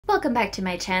Welcome back to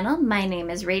my channel. My name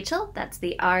is Rachel, that's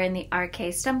the R in the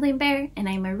RK Stumbling Bear, and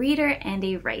I'm a reader and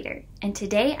a writer. And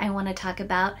today I want to talk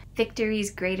about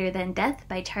Victories Greater Than Death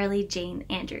by Charlie Jane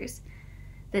Andrews.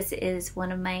 This is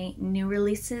one of my new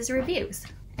releases reviews.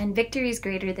 And Victories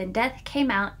Greater Than Death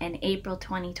came out in April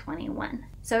 2021.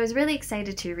 So I was really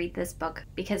excited to read this book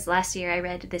because last year I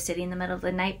read The City in the Middle of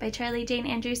the Night by Charlie Jane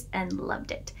Andrews and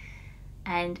loved it.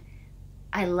 And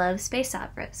I love space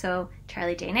opera, so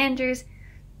Charlie Jane Andrews,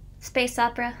 space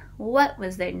opera, what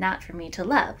was there not for me to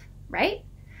love, right?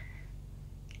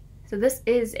 So this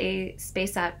is a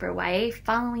space opera YA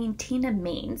following Tina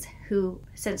Maines, who,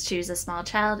 since she was a small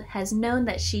child, has known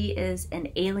that she is an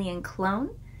alien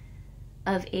clone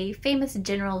of a famous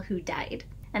general who died.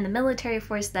 And the military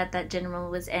force that that general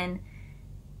was in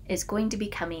is going to be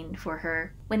coming for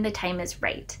her when the time is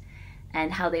right.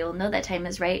 And how they will know that time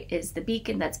is right is the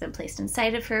beacon that's been placed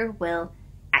inside of her will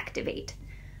activate.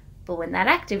 But when that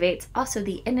activates, also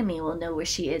the enemy will know where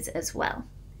she is as well.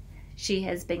 She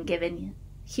has been given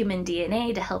human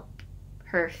DNA to help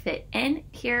her fit in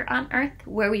here on Earth,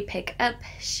 where we pick up.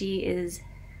 She is,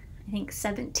 I think,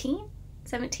 17,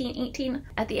 18,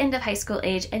 at the end of high school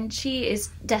age, and she is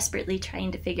desperately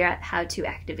trying to figure out how to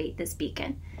activate this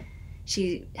beacon.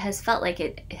 She has felt like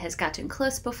it has gotten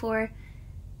close before,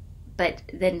 but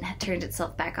then turned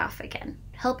itself back off again.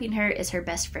 Helping her is her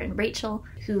best friend Rachel,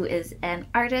 who is an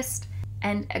artist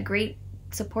and a great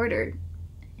supporter.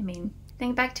 I mean,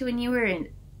 think back to when you were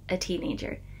a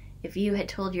teenager. If you had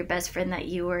told your best friend that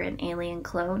you were an alien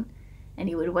clone and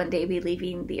you would one day be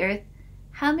leaving the Earth,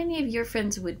 how many of your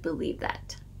friends would believe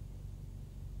that?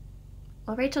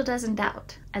 Well, Rachel doesn't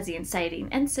doubt. As the inciting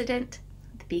incident,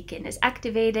 the beacon is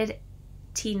activated,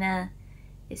 Tina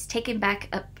is taken back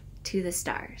up to the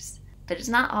stars. But it's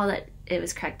not all that it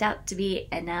was cracked out to be,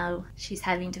 and now she's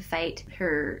having to fight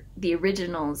the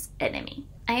original's enemy.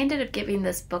 I ended up giving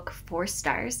this book 4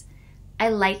 stars. I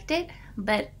liked it,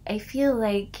 but I feel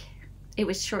like it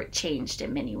was shortchanged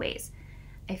in many ways.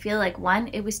 I feel like, one,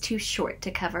 it was too short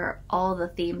to cover all the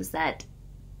themes that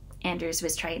Andrews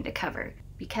was trying to cover.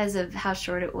 Because of how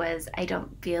short it was, I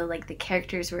don't feel like the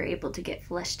characters were able to get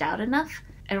fleshed out enough.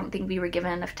 I don't think we were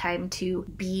given enough time to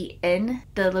be in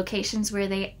the locations where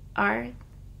they are.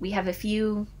 We have a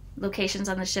few locations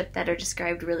on the ship that are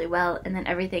described really well, and then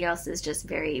everything else is just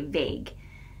very vague.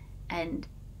 And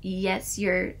yes,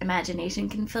 your imagination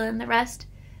can fill in the rest,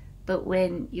 but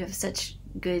when you have such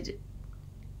good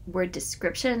word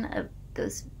description of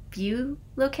those few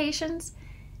locations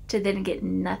to then get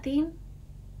nothing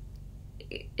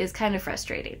is kind of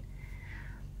frustrating.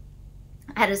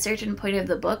 At a certain point of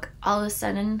the book, all of a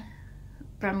sudden,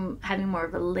 from having more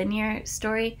of a linear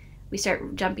story, we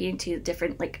start jumping into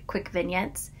different quick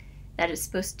vignettes that is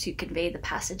supposed to convey the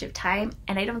passage of time,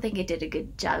 and I don't think it did a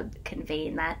good job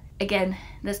conveying that. Again,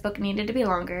 this book needed to be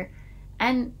longer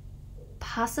and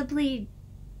possibly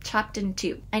chopped in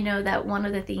 2. I know that one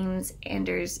of the themes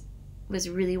Anders was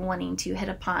really wanting to hit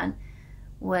upon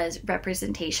was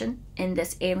representation in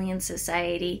this alien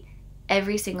society.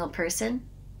 Every single person,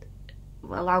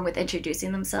 along with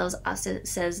introducing themselves, also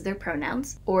says their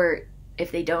pronouns, or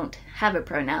if they don't have a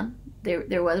pronoun.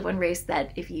 There was one race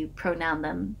that if you pronoun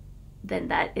them, then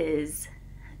that is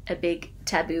a big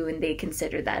taboo, and they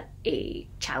consider that a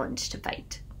challenge to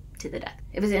fight to the death.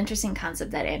 It was an interesting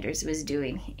concept that Andrews was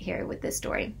doing here with this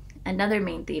story. Another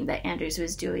main theme that Andrews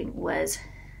was doing was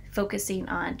focusing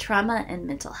on trauma and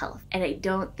mental health, and I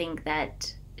don't think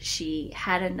that she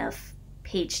had enough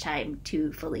page time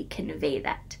to fully convey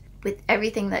that. With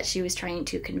everything that she was trying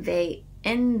to convey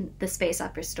in the space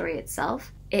opera story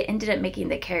itself, it ended up making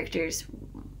the characters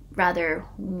rather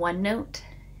one note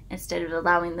instead of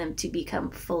allowing them to become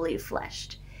fully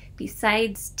fleshed.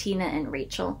 Besides Tina and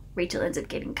Rachel ends up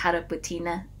getting caught up with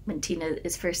Tina when Tina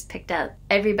is first picked up.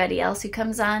 Everybody else who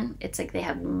comes on, it's like they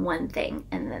have one thing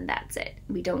and then that's it.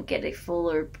 We don't get a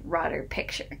fuller, broader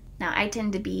picture. Now, I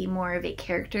tend to be more of a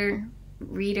character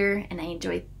reader, and I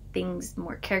enjoy things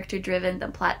more character driven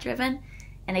than plot driven.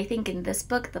 And I think in this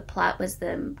book, the plot was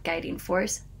the guiding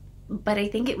force, but I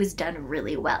think it was done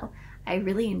really well. I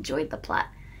really enjoyed the plot.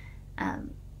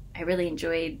 I really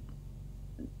enjoyed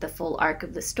the full arc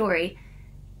of the story.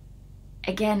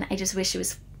 Again, I just wish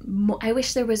I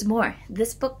wish there was more.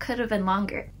 This book could have been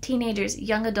longer. Teenagers,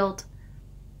 young adult,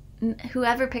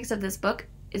 whoever picks up this book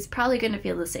is probably going to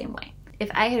feel the same way. If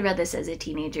I had read this as a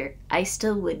teenager, I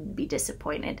still would be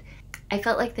disappointed. I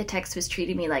felt like the text was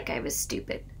treating me like I was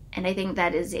stupid. And I think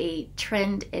that is a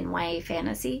trend in YA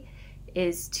fantasy,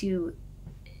 is to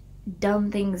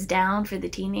dumb things down for the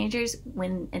teenagers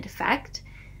when in fact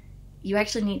you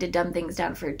actually need to dumb things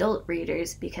down for adult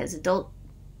readers, because adult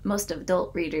most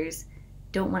adult readers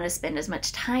don't want to spend as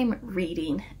much time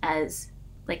reading as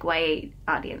like YA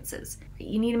audiences.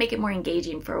 You need to make it more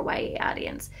engaging for a YA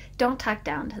audience. Don't talk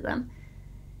down to them.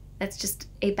 That's just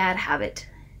a bad habit.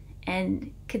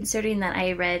 And considering that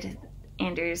I read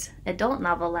Anders' adult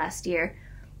novel last year,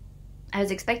 I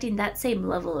was expecting that same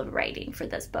level of writing for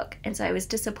this book. And so I was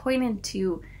disappointed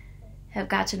to have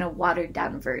gotten a watered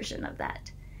down version of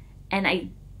that. And I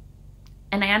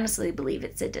honestly believe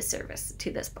it's a disservice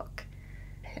to this book.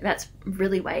 That's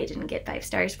really why it didn't get 5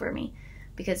 stars for me,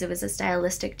 because it was a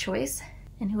stylistic choice.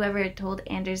 And whoever had told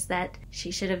Anders that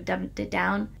she should have dumped it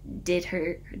down did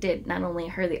not only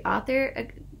her, the author,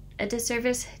 a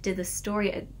disservice, did the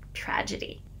story a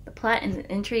tragedy. The plot and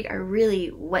the intrigue are really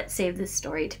what saved this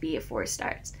story to be a 4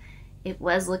 stars. It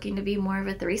was looking to be more of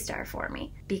a 3-star for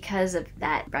me because of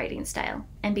that writing style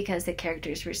and because the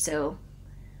characters were so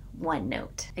one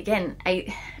note. Again,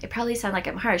 I probably sound like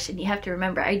I'm harsh, and you have to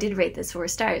remember I did rate this 4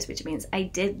 stars, which means I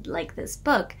did like this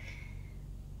book.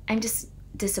 I'm just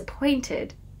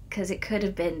disappointed because it could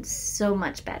have been so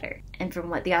much better. And from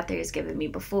what the author has given me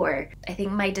before, I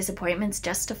think my disappointment's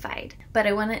justified. But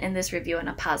I want to end this review on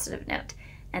a positive note.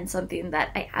 And something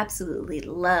that I absolutely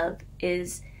love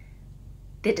is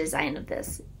the design of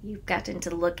this. You've gotten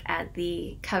to look at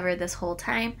the cover this whole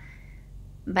time,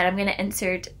 but I'm going to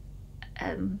insert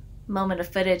a moment of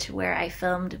footage where I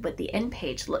filmed what the end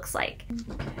page looks like.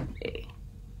 Okay.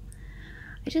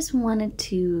 I just wanted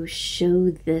to show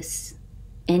this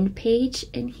end page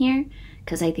in here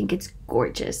because I think it's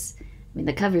gorgeous. I mean,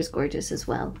 the cover's gorgeous as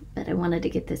well, but I wanted to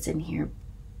get this in here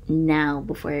now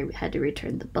before I had to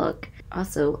return the book.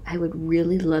 Also, I would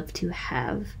really love to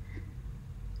have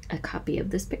a copy of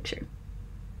this picture.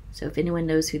 So if anyone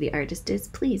knows who the artist is,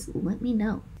 please let me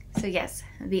know. So yes,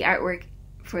 the artwork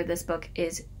for this book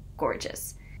is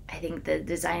gorgeous. I think the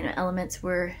design elements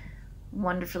were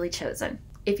wonderfully chosen.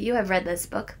 If you have read this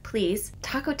book, please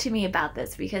talk to me about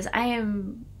this because I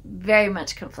am very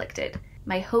much conflicted.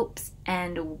 My hopes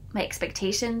and my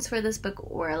expectations for this book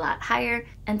were a lot higher,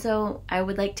 and so I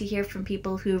would like to hear from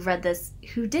people who've read this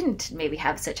who didn't maybe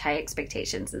have such high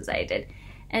expectations as I did.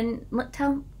 And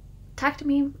talk to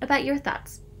me about your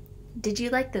thoughts. Did you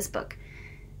like this book?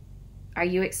 Are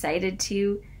you excited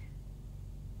to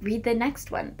read the next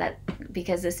one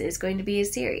because this is going to be a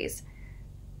series?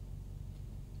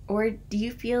 Or do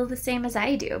you feel the same as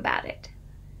I do about it?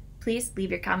 Please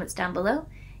leave your comments down below.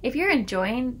 If you're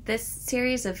enjoying this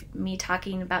series of me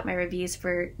talking about my reviews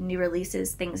for new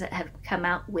releases, things that have come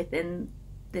out within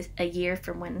a year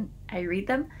from when I read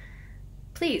them,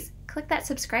 please click that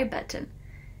subscribe button.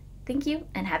 Thank you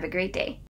and have a great day.